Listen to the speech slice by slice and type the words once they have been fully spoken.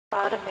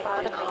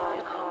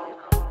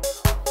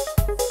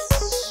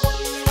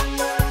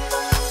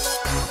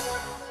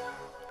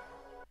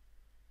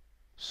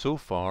So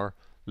far,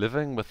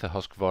 living with the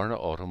Husqvarna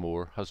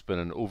Automower has been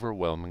an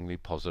overwhelmingly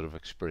positive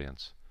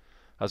experience,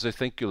 as I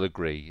think you'll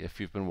agree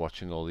if you've been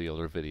watching all the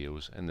other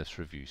videos in this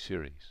review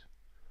series.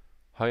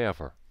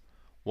 However,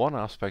 one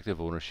aspect of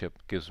ownership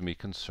gives me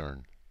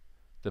concern: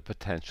 the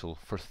potential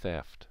for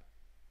theft.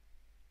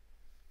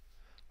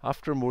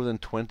 After more than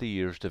 20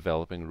 years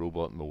developing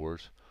robot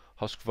mowers,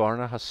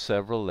 Husqvarna has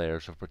several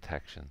layers of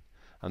protection,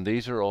 and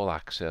these are all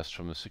accessed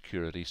from the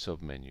security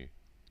submenu.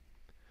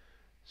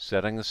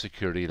 Setting the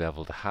security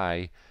level to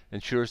high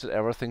ensures that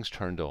everything's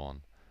turned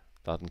on.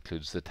 That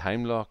includes the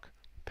time lock,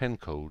 PIN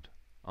code,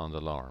 and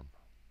alarm.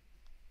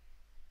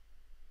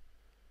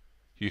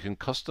 You can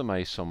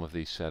customize some of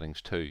these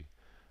settings too,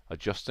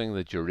 adjusting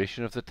the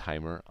duration of the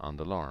timer and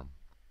alarm.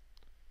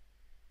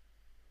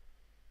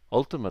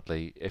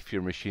 Ultimately, if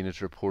your machine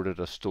is reported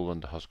as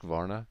stolen to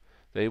Husqvarna,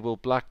 they will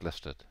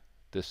blacklist it,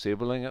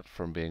 disabling it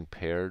from being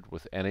paired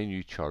with any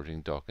new charging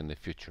dock in the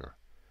future.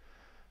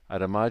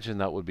 I'd imagine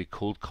that would be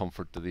cold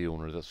comfort to the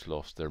owner that's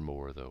lost their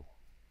mower though.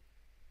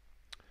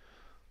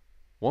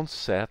 Once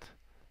set,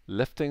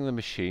 lifting the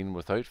machine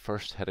without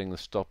first hitting the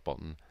stop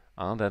button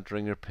and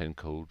entering your PIN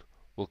code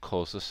will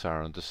cause the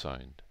siren to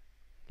sound,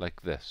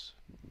 like this.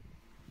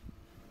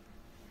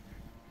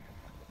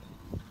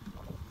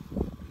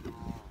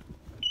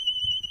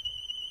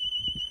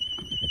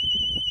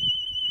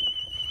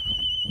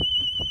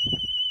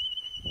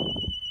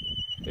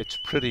 It's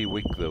pretty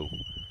weak though,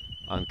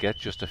 and get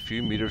just a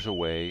few meters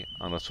away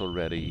and it's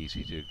already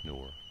easy to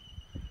ignore.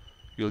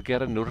 You'll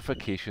get a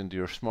notification to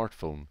your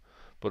smartphone,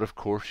 but of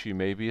course you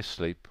may be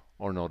asleep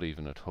or not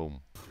even at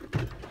home.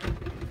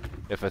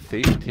 If a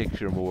thief takes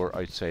your mower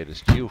outside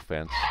its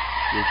geofence,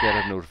 you'll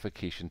get a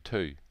notification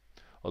too,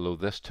 although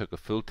this took a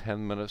full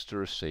 10 minutes to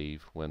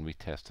receive when we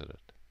tested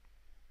it.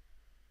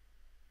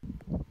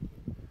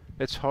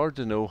 It's hard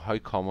to know how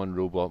common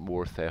robot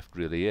mower theft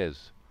really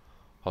is.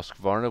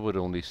 Husqvarna would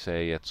only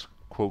say it's,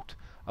 quote,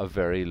 a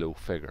very low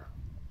figure.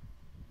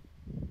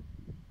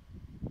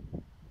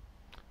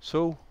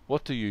 So,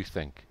 what do you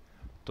think?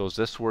 Does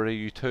this worry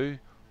you too,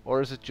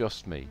 or is it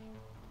just me?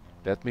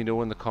 Let me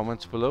know in the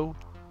comments below,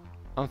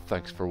 and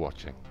thanks for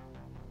watching.